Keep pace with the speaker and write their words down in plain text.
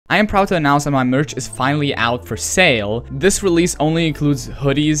I am proud to announce that my merch is finally out for sale. This release only includes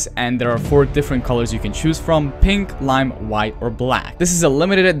hoodies, and there are 4 different colors you can choose from: pink, lime, white, or black. This is a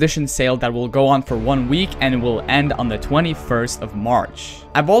limited edition sale that will go on for 1 week and will end on the 21st of March.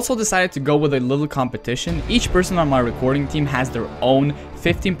 I've also decided to go with a little competition. Each person on my recording team has their own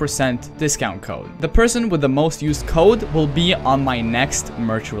 15% discount code. The person with the most used code will be on my next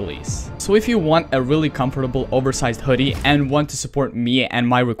merch release. So if you want a really comfortable oversized hoodie and want to support me and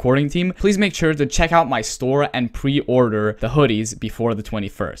my recording team, please make sure to check out my store and pre-order the hoodies before the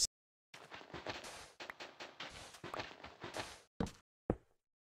 21st.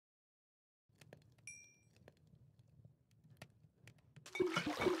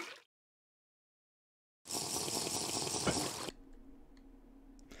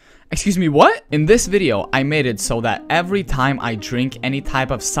 Excuse me, what? In this video, I made it so that every time I drink any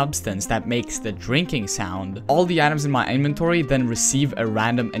type of substance that makes the drinking sound, all the items in my inventory then receive a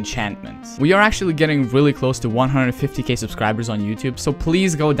random enchantment. We are actually getting really close to 150k subscribers on YouTube, so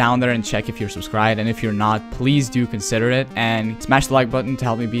please go down there and check if you're subscribed, and if you're not, please do consider it, and smash the like button to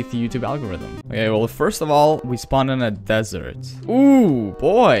help me beat the YouTube algorithm. Okay, well, first of all, we spawned in a desert. Ooh,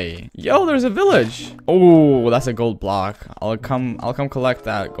 boy. Yo, there's a village. Ooh, that's a gold block. I'll come collect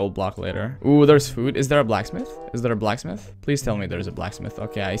that gold block later. Ooh, there's food. Is there a blacksmith? Is there a blacksmith? Please tell me there's a blacksmith.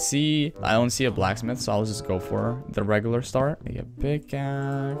 Okay, I don't see a blacksmith, so I'll just go for the regular start. Make a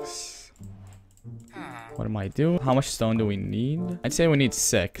pickaxe. What am I doing? How much stone do we need? I'd say we need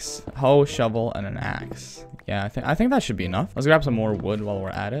 6. Hoe, shovel, and an axe. Yeah, I think that should be enough. Let's grab some more wood while we're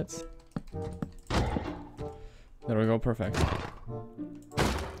at it. There we go, perfect.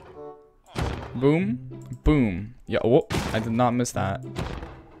 Boom. Boom. Yeah, whoa, I did not miss that.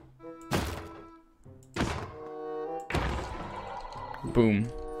 Boom.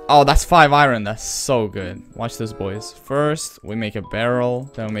 Oh, that's 5 iron. That's so good. Watch this, boys. First, we make a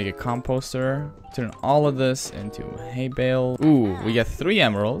barrel. Then we make a composter. Turn all of this into a hay bale. Ooh, we get 3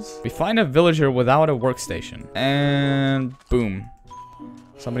 emeralds. We find a villager without a workstation. And boom.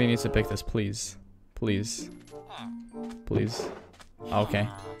 Somebody needs to pick this, please. Please. Please. Okay.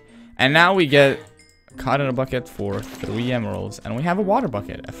 And now we get caught in a bucket for 3 emeralds, and we have a water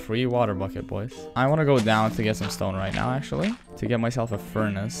bucket, a free water bucket, boys. I want to go down to get some stone right now, actually, to get myself a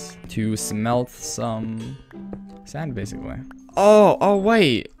furnace to smelt some sand, basically. Oh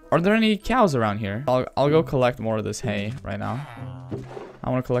wait, are there any cows around here? I'll go collect more of this hay right now. I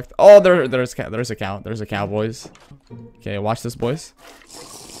want to collect. Oh, there's a cow, boys. Okay, watch this, boys.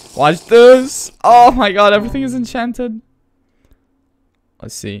 Watch this. Oh my god, everything is enchanted.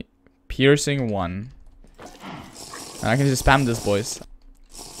 Let's see. Piercing 1. And I can just spam this, boys.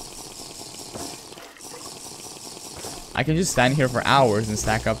 I can just stand here for hours and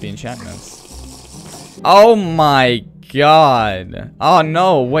stack up the enchantments. Oh my god. Oh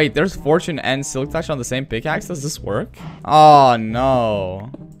no, wait, there's fortune and silk touch on the same pickaxe. Does this work? Oh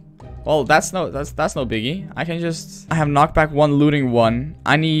no. Well, that's no biggie. I have knockback 1, looting 1.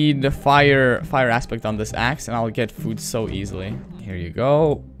 I need the fire aspect on this axe, and I'll get food so easily. Here you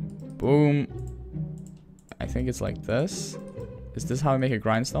go. Boom. I think it's like this. Is this how I make a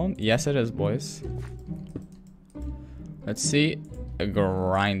grindstone? Yes, it is, boys. Let's see.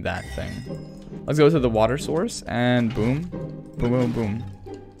 Grind that thing. Let's go to the water source and boom. Boom, boom, boom.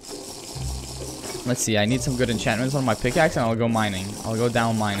 Let's see. I need some good enchantments on my pickaxe, and I'll go mining. I'll go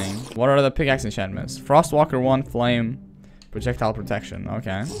down mining. What are the pickaxe enchantments? Frostwalker 1, flame, projectile protection.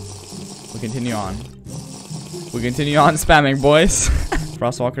 Okay. We continue on. We continue on spamming, boys.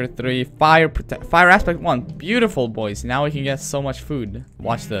 Frostwalker 3, fire aspect 1. Beautiful, boys. Now we can get so much food.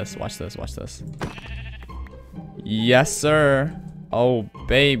 Watch this, watch this, watch this. Yes, sir. Oh,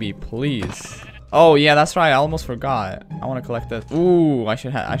 baby, please. Oh, yeah, that's right. I almost forgot. I want to collect this. Ooh, I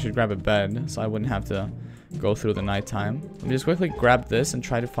should grab a bed so I wouldn't have to go through the nighttime. Let me just quickly grab this and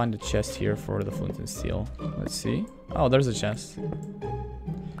try to find a chest here for the flint and steel. Let's see. Oh, there's a chest.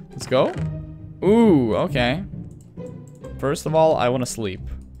 Let's go. Ooh, okay. First of all, I want to sleep.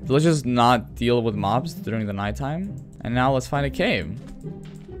 Let's just not deal with mobs during the nighttime. And now let's find a cave.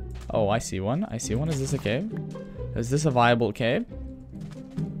 Oh, I see one. I see one. Is this a cave? Is this a viable cave?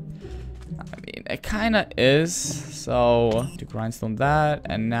 I mean, it kind of is. So, to grindstone that.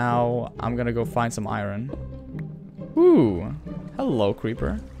 And now I'm going to go find some iron. Ooh. Hello,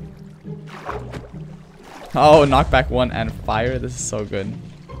 creeper. Oh, knockback 1 and fire. This is so good.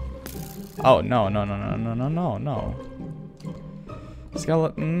 Oh, no.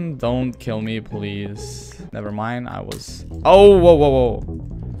 Skeleton, don't kill me, please. Never mind, I was... Oh, whoa.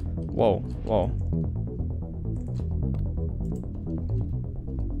 Whoa.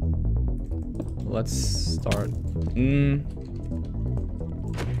 Let's start.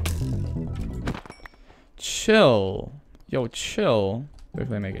 Chill. Yo, chill.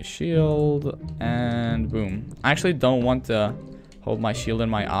 Quickly make a shield. And boom. I actually don't want to hold my shield in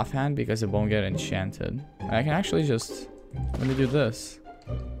my offhand because it won't get enchanted. I can actually just... Let me do this.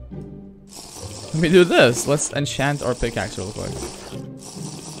 Let me do this. Let's enchant our pickaxe real quick.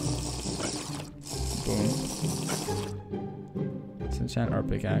 Boom. Let's enchant our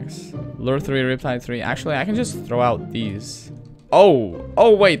pickaxe. Lure 3, Riptide 3. Actually, I can just throw out these. Oh!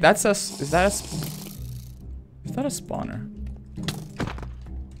 Oh, wait. That's a... Is that a spawner?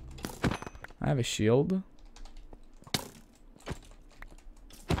 I have a shield.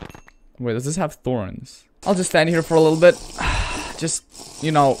 Wait, does this have thorns? I'll just stand here for a little bit. Just,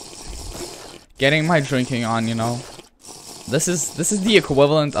 you know, getting my drinking on, you know. This is the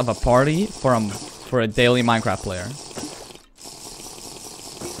equivalent of a party for a daily Minecraft player.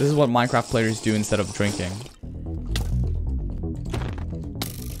 This is what Minecraft players do instead of drinking.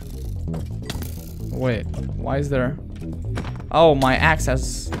 Wait, why is there... Oh, my axe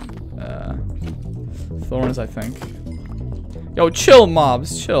has thorns, I think. Yo, chill,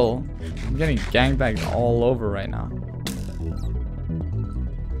 mobs, chill. I'm getting gangbanged all over right now.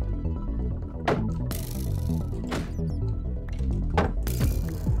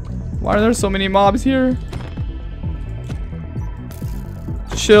 Why are there so many mobs here?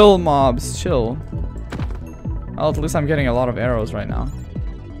 Chill, mobs, chill. Oh, at least I'm getting a lot of arrows right now.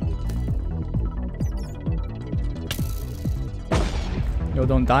 Yo,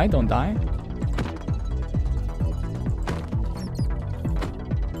 don't die, don't die.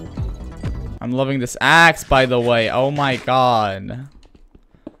 I'm loving this axe, by the way. Oh my god.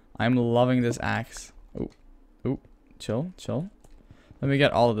 I'm loving this axe. Ooh. Ooh. Chill, chill. Let me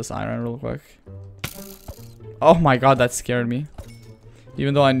get all of this iron real quick. Oh my god, that scared me.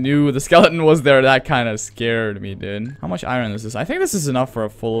 Even though I knew the skeleton was there, that kind of scared me, dude. How much iron is this? I think this is enough for a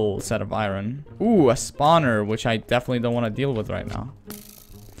full set of iron. Ooh, a spawner, which I definitely don't want to deal with right now.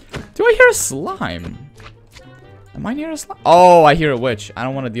 Do I hear a slime? Am I near a slime? Oh, I hear a witch. I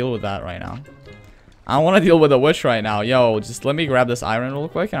don't want to deal with that right now. I don't want to deal with a witch right now. Yo, just let me grab this iron real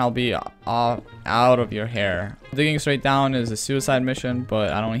quick and I'll be out of your hair. Digging straight down is a suicide mission,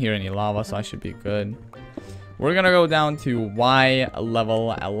 but I don't hear any lava, so I should be good. We're gonna go down to Y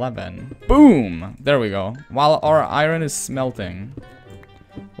level 11. Boom! There we go. While our iron is smelting,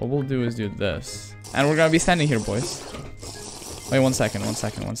 what we'll do is do this. And we're gonna be standing here, boys. Wait, one second.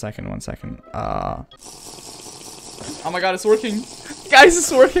 Oh my god, it's working. Guys,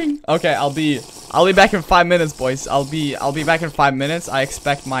 it's working. Okay, I'll be back in 5 minutes, boys. I'll be back in 5 minutes. I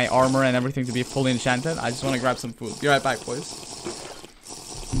expect my armor and everything to be fully enchanted. I just want to grab some food. Be right back, boys.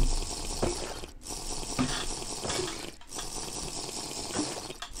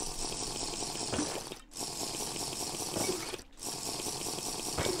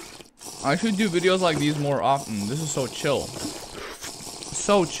 I should do videos like these more often. This is so chill.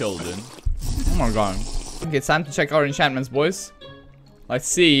 So chill, dude. Oh my god. Okay, it's time to check our enchantments, boys. Let's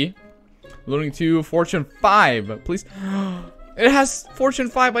see. Looting 2, Fortune 5. Please. It has Fortune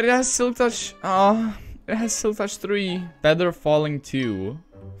 5, but it has Silk Touch. It has Silk Touch 3. Feather Falling 2.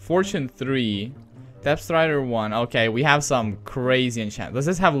 Fortune 3. Depth Strider 1. Okay, we have some crazy enchant. Does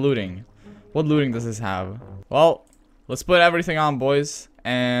this have looting? What looting does this have? Well, let's put everything on, boys.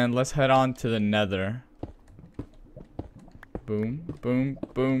 And let's head on to the nether. Boom, boom,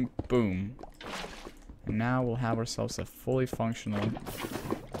 boom, boom. And now we'll have ourselves a fully functional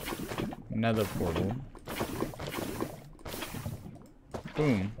nether portal.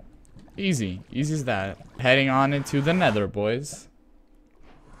 Boom. Easy. Easy as that. Heading on into the nether, boys.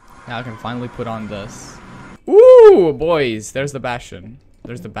 Now I can finally put on this. Ooh, boys. There's the bastion.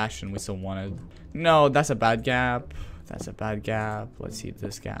 There's the bastion we still wanted. No, that's a bad gap. That's a bad gap. Let's see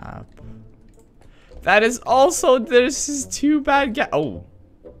this gap. That is also... This is two bad gap. Oh.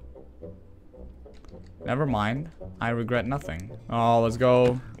 Never mind. I regret nothing. Oh, let's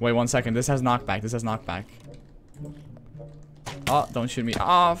go. Wait 1 second. This has knockback. This has knockback. Oh, don't shoot me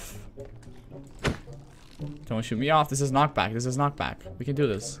off. Don't shoot me off. This is knockback. This is knockback. We can do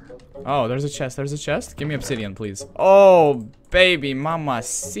this. Oh, there's a chest. There's a chest. Give me obsidian, please. Oh, baby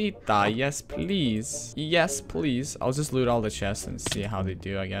mamacita. Yes, please. Yes, please. I'll just loot all the chests and see how they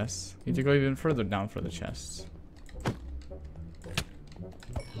do, I guess. Need to go even further down for the chests.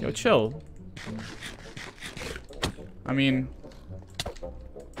 Yo, chill. I mean,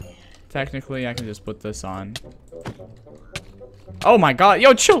 technically, I can just put this on. Oh my god.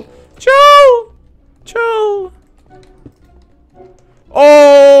 Yo, chill. Chill. Chill.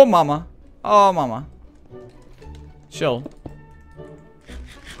 Oh, mama. Oh, mama. Chill.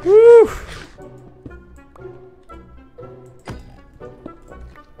 Woo.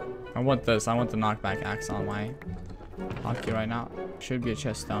 want this. I want the knockback axe on my hotkey right now. Should be a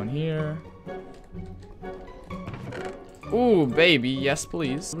chest down here. Ooh, baby. Yes,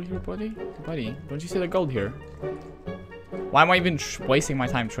 please. Over here, buddy. Buddy, don't you see the gold here? Why am I even wasting my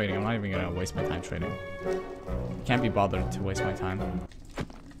time trading? I'm not even gonna waste my time trading. Can't be bothered to waste my time.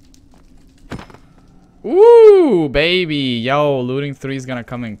 Ooh, baby. Yo, looting 3 is gonna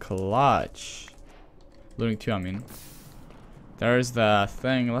come in clutch. Looting 2, I mean. There's the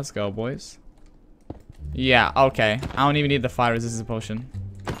thing. Let's go, boys. Yeah, okay. I don't even need the fire resistance potion.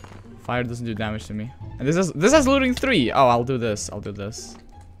 Fire doesn't do damage to me. And this has looting 3. Oh, I'll do this. I'll do this.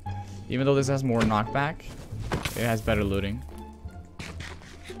 Even though this has more knockback, it has better looting.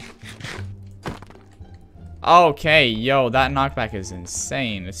 Okay, yo, that knockback is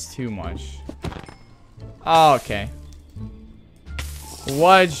insane. It's too much. Okay.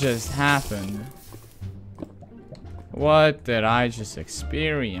 What just happened? What did I just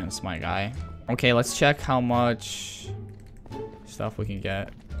experience, my guy? Okay, let's check how much stuff we can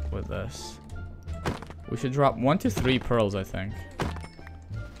get with this. We should drop 1 to 3 pearls, I think.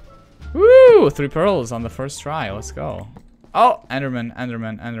 Woo! 3 pearls on the first try. Let's go. Oh! Enderman,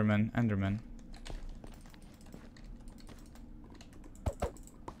 Enderman, Enderman, Enderman.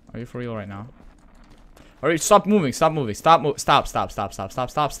 Are you for real right now? Alright, stop moving, stop moving, stop moving, stop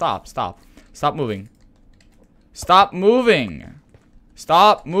moving. Stop moving.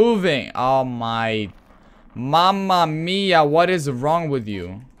 Stop moving. Oh my. Mamma mia, what is wrong with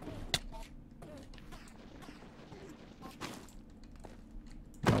you?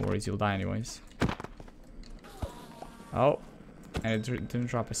 No worries, you'll die anyways. Oh. And it didn't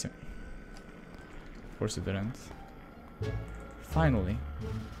drop a sim. Of course it didn't. Finally.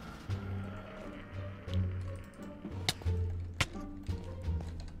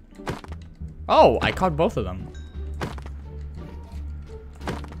 Oh, I caught both of them.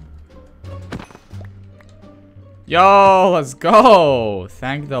 Yo, let's go.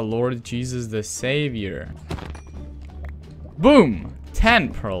 Thank the Lord Jesus the Savior. Boom.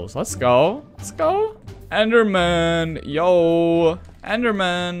 10 pearls. Let's go. Let's go. Enderman. Yo.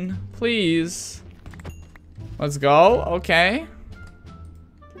 Enderman. Please. Let's go. Okay.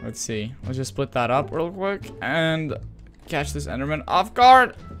 Let's see. Let's just split that up real quick and catch this Enderman off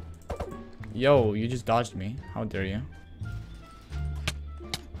guard. Yo, you just dodged me. How dare you?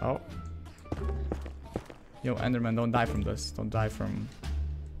 Oh. Yo, Enderman, don't die from this. Don't die from...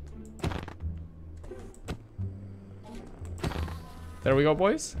 There we go,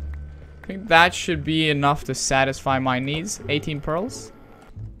 boys. I think that should be enough to satisfy my needs. 18 pearls.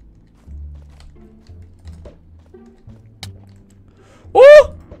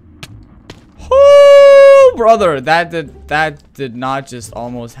 Oh! Oh, brother, that did not just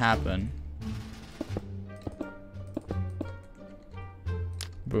almost happen.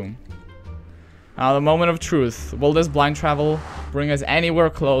 Boom. Now the moment of truth. Will this blind travel bring us anywhere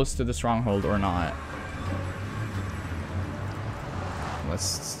close to the stronghold or not?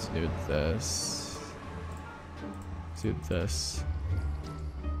 Let's do this. Let's do this.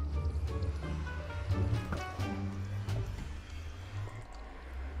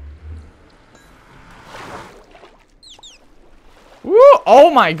 Woo!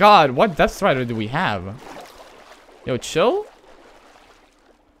 Oh my god, what Death Strider do we have? Yo, chill?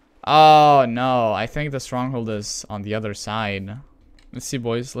 Oh no, I think the stronghold is on the other side. Let's see,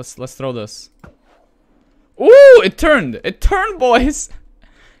 boys. Let's throw this. Ooh, it turned. It turned, boys.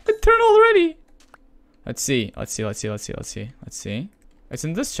 It turned already. Let's see. Let's see. Let's see. Let's see. Let's see. Let's see. It's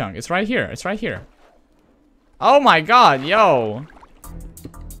in this chunk. It's right here. It's right here. Oh my god, yo.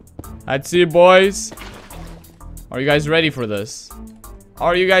 Let's see, boys. Are you guys ready for this?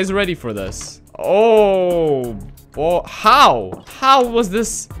 Are you guys ready for this? Oh, boy. How? How was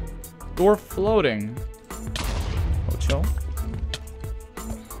this door floating? Oh, chill.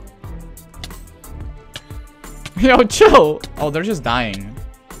 Yo, chill. Oh, they're just dying.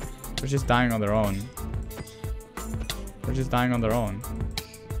 They're just dying on their own. They're just dying on their own.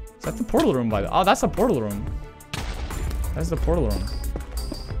 Is that the portal room by the... Oh, that's the portal room. That's the portal room.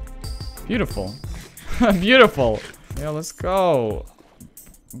 Beautiful. Beautiful. Yo, let's go.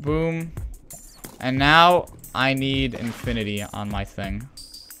 Boom. And now I need infinity on my thing.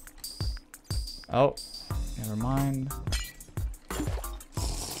 Oh, never mind.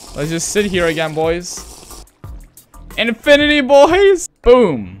 Let's just sit here again, boys. Infinity, boys.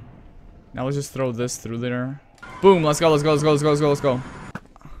 Boom. Now let's just throw this through there. Boom. Let's go. Let's go. Let's go. Let's go. Let's go. Let's go.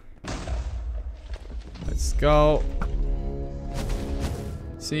 Let's go.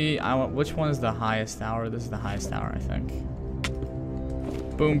 See, I want, which one is the highest tower? This is the highest tower, I think.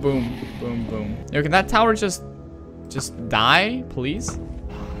 Boom, boom, boom, boom. Yo, can that tower just die, please?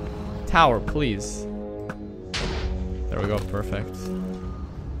 tower, please. There we go, perfect.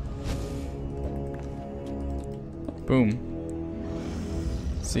 Boom.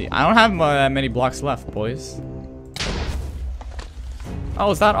 See, I don't have many blocks left, boys.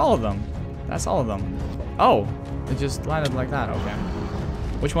 Oh, is that all of them? That's all of them. Oh, it just landed like that. Okay.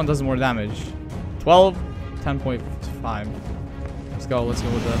 Which one does more damage? 12, 10.5. Let's go with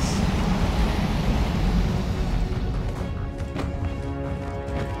this.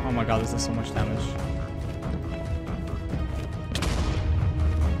 Oh my god, this does so much damage.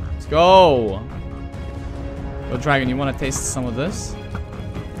 Let's go. Yo, Dragon, you want to taste some of this?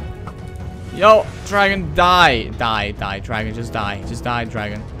 Yo, Dragon, die. Die, Dragon, just die. Just die,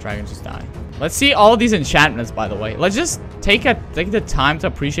 Dragon. Dragon, just die. Let's see all of these enchantments, by the way. Let's just take the time to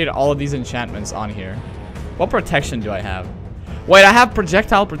appreciate all of these enchantments on here. What protection do I have? Wait, I have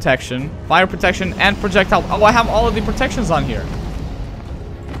projectile protection, fire protection, and projectile. Oh, I have all of the protections on here.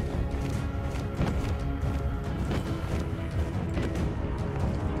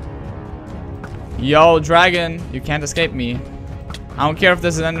 Yo, Dragon, you can't escape me. I don't care if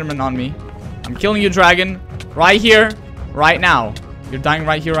there's an Enderman on me. I'm killing you, Dragon. Right here, right now. You're dying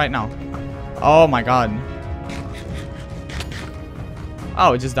right here, right now. Oh my god.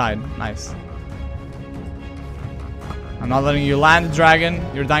 Oh, it just died. Nice. I'm not letting you land, Dragon.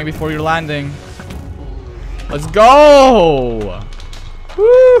 You're dying before you're landing. Let's go!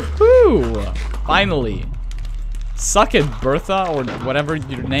 Woohoo! Finally. Suck it, Bertha, or whatever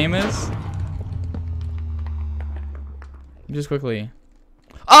your name is. Just quickly.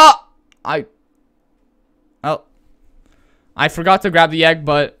 Ah! Oh. I forgot to grab the egg,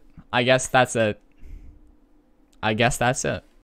 but I guess that's it. I guess that's it.